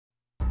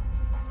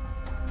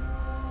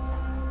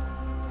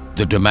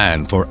The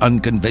demand for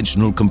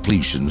unconventional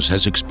completions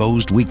has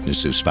exposed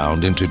weaknesses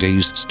found in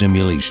today's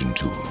stimulation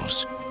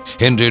tools.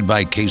 Hindered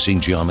by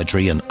casing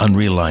geometry and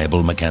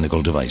unreliable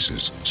mechanical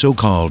devices,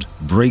 so-called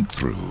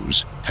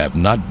breakthroughs have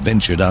not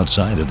ventured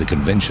outside of the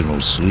conventional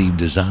sleeve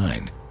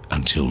design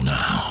until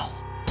now.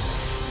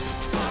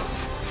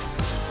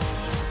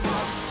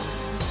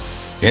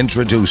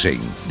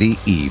 Introducing the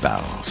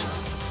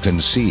eValve.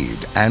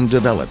 Conceived and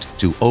developed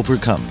to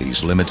overcome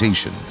these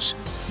limitations,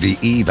 the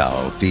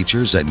eValve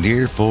features a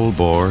near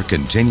full-bore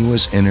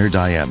continuous inner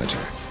diameter,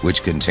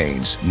 which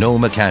contains no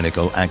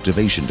mechanical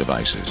activation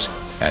devices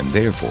and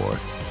therefore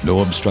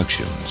no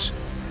obstructions.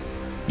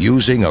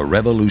 Using a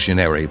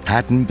revolutionary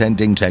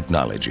patent-pending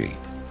technology,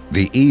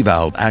 the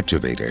eValve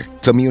activator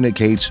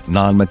communicates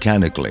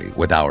non-mechanically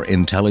with our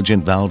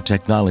intelligent valve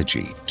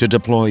technology to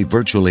deploy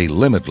virtually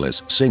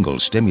limitless single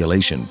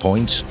stimulation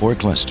points or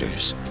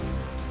clusters.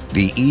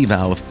 The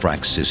eValve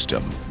Frac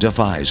system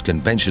defies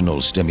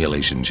conventional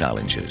stimulation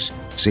challenges,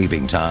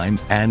 saving time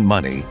and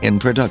money in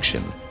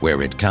production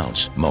where it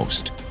counts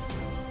most.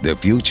 The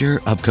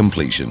future of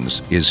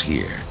completions is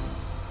here.